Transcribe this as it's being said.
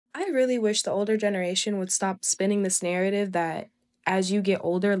I really wish the older generation would stop spinning this narrative that as you get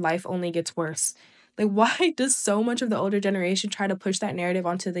older, life only gets worse. Like, why does so much of the older generation try to push that narrative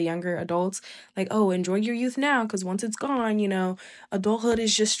onto the younger adults? Like, oh, enjoy your youth now, because once it's gone, adulthood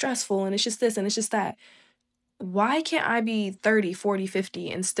is just stressful and it's just this and it's just that. Why can't I be 30, 40,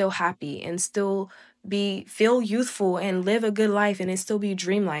 50 and still happy and still feel youthful and live a good life and it still be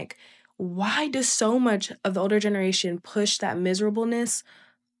dreamlike? Why does so much of the older generation push that miserableness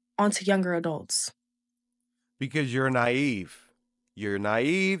onto younger adults? Because you're naive. You're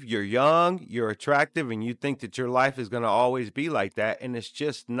naive, you're young, you're attractive, and you think that your life is going to always be like that. And it's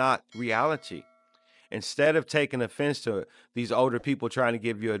just not reality. Instead of taking offense to these older people trying to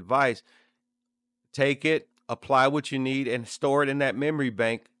give you advice, take it, apply what you need, and store it in that memory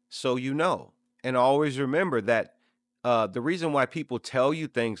bank so you know. And always remember that the reason why people tell you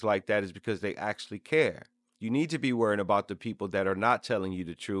things like that is because they actually care. You need to be worrying about the people that are not telling you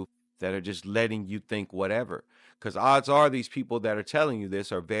the truth, that are just letting you think whatever. Because odds are these people that are telling you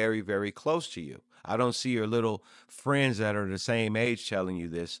this are very, very close to you. I don't see your little friends that are the same age telling you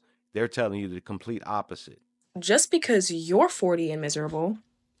this. They're telling you the complete opposite. Just because you're 40 and miserable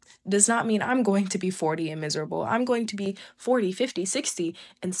does not mean I'm going to be 40 and miserable. I'm going to be 40, 50, 60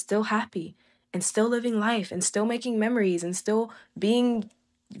 and still happy and still living life and still making memories and still being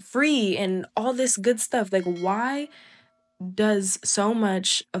free and all this good stuff. Like, why does so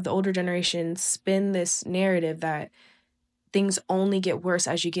much of the older generation spin this narrative that things only get worse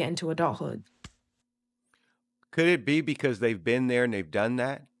as you get into adulthood? Could it be because they've been there and they've done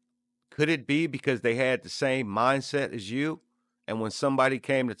that? Could it be because they had the same mindset as you? And when somebody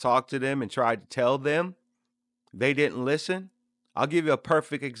came to talk to them and tried to tell them, they didn't listen? I'll give you a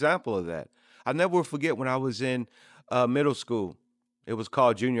perfect example of that. I'll never forget when I was in middle school. It was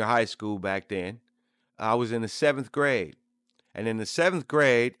called junior high school back then. I was in the seventh grade. And in the seventh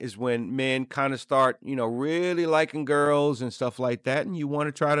grade is when men kind of start, really liking girls and stuff like that. And you want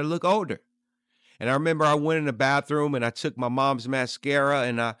to try to look older. And I remember I went in the bathroom and I took my mom's mascara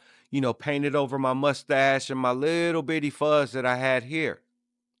and I, painted over my mustache and my little bitty fuzz that I had here,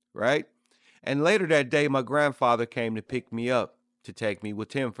 right? And later that day, my grandfather came to pick me up to take me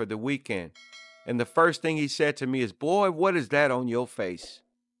with him for the weekend. And the first thing he said to me is, "Boy, what is that on your face?"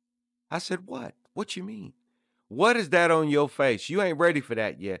 I said, "What? What you mean? What is that on your face? You ain't ready for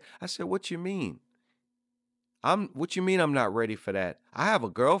that yet." I said, "What you mean? What you mean I'm not ready for that? I have a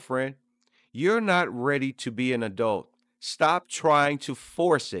girlfriend." You're not ready to be an adult. Stop trying to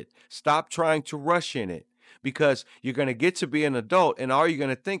force it. Stop trying to rush in it because you're going to get to be an adult and all you're going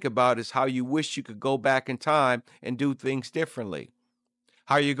to think about is how you wish you could go back in time and do things differently.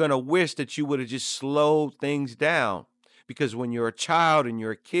 How you're going to wish that you would have just slowed things down because when you're a child and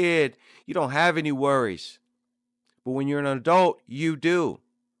you're a kid, you don't have any worries. But when you're an adult, you do.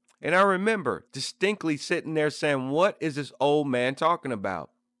 And I remember distinctly sitting there saying, "What is this old man talking about?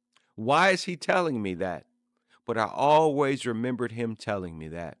 Why is he telling me that?" But I always remembered him telling me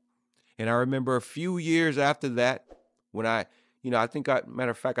that. And I remember a few years after that, when I think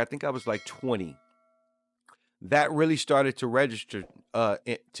matter of fact, I think I was like 20. That really started to register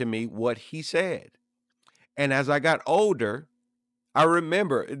to me what he said. And as I got older, I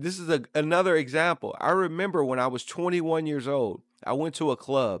remember this is another example. I remember when I was 21 years old, I went to a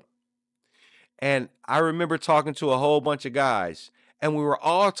club and I remember talking to a whole bunch of guys, and we were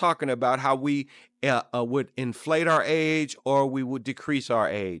all talking about how we would inflate our age or we would decrease our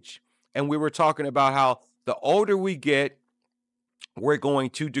age. And we were talking about how the older we get, we're going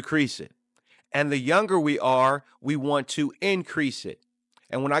to decrease it. And the younger we are, we want to increase it.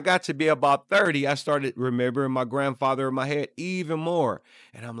 And when I got to be about 30, I started remembering my grandfather in my head even more.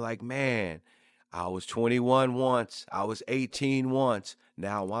 And I'm like, man, I was 21 once, I was 18 once,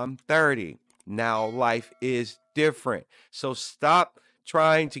 now I'm 30. Now life is different. So stop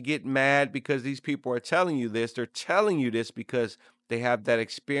trying to get mad because these people are telling you this. They're telling you this because they have that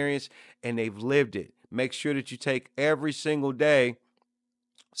experience and they've lived it. Make sure that you take every single day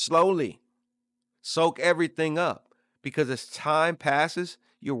slowly. Soak everything up because as time passes,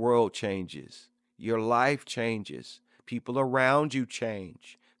 your world changes, your life changes, people around you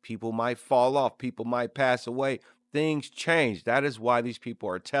change, people might fall off, people might pass away, things change. That is why these people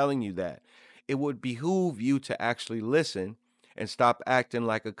are telling you that. It would behoove you to actually listen and stop acting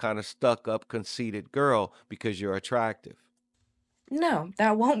like a kind of stuck up, conceited girl because you're attractive. No,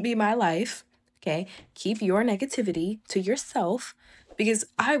 that won't be my life. Okay. Keep your negativity to yourself because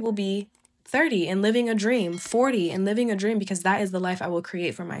I will be 30 and living a dream, 40 and living a dream because that is the life I will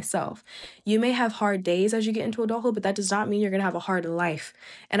create for myself. You may have hard days as you get into adulthood, but that does not mean you're going to have a hard life.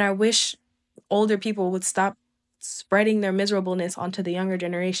 And I wish older people would stop spreading their miserableness onto the younger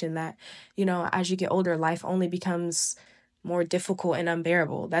generation that, as you get older, life only becomes more difficult and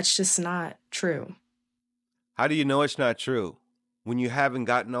unbearable. That's just not true. How do you know it's not true? When you haven't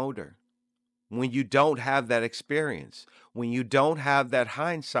gotten older, when you don't have that experience, when you don't have that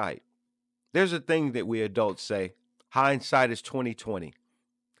hindsight. There's a thing that we adults say, hindsight is 2020.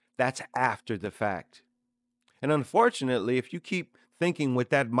 That's after the fact. And unfortunately, if you keep thinking with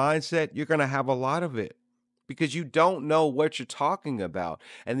that mindset, you're going to have a lot of it because you don't know what you're talking about.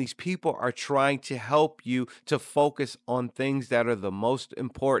 And these people are trying to help you to focus on things that are the most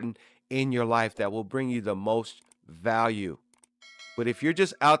important in your life that will bring you the most value. But if you're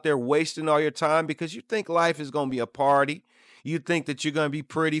just out there wasting all your time because you think life is going to be a party, you think that you're going to be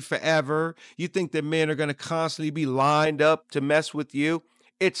pretty forever, you think that men are going to constantly be lined up to mess with you,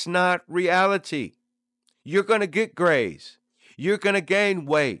 it's not reality. You're going to get grays. You're going to gain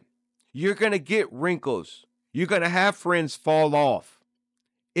weight. You're going to get wrinkles. You're going to have friends fall off.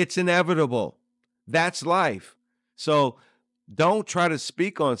 It's inevitable. That's life. So don't try to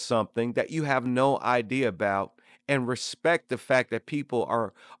speak on something that you have no idea about, and respect the fact that people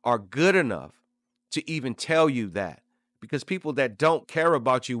are good enough to even tell you that. Because people that don't care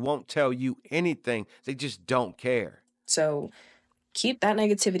about you won't tell you anything. They just don't care. So keep that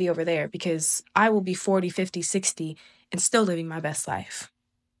negativity over there because I will be 40, 50, 60 and still living my best life.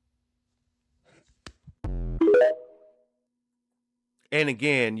 And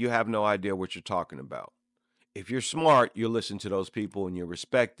again, you have no idea what you're talking about. If you're smart, you'll listen to those people and you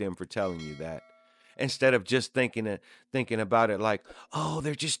respect them for telling you that, instead of just thinking about it like, oh,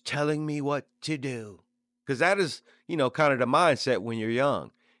 they're just telling me what to do. Because that is, kind of the mindset when you're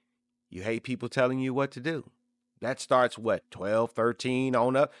young. You hate people telling you what to do. That starts what, 12, 13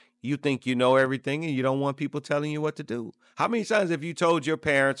 on up? You think you know everything and you don't want people telling you what to do. How many times have you told your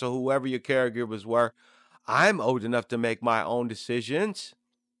parents or whoever your caregivers were, I'm old enough to make my own decisions?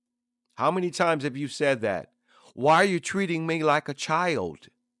 How many times have you said that? Why are you treating me like a child?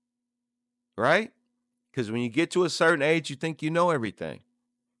 Right? Because when you get to a certain age, you think you know everything.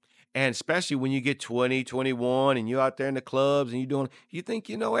 And especially when you get 20, 21, and you're out there in the clubs and you think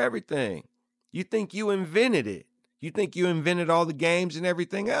you know everything. You think you invented it. You think you invented all the games and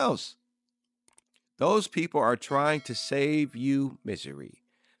everything else. Those people are trying to save you misery.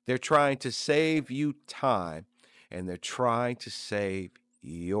 They're trying to save you time, and they're trying to save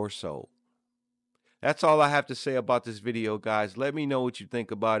your soul. That's all I have to say about this video, guys. Let me know what you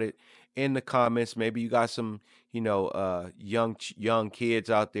think about it in the comments. Maybe you got some, young kids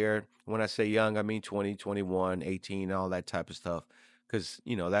out there. When I say young, I mean 20, 21, 18, all that type of stuff. Because,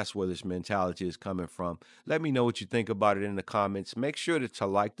 that's where this mentality is coming from. Let me know what you think about it in the comments. Make sure to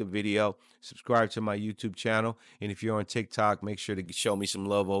like the video, subscribe to my YouTube channel. And if you're on TikTok, make sure to show me some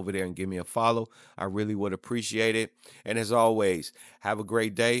love over there and give me a follow. I really would appreciate it. And as always, have a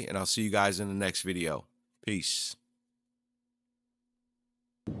great day, and I'll see you guys in the next video. Peace.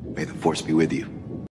 May the force be with you.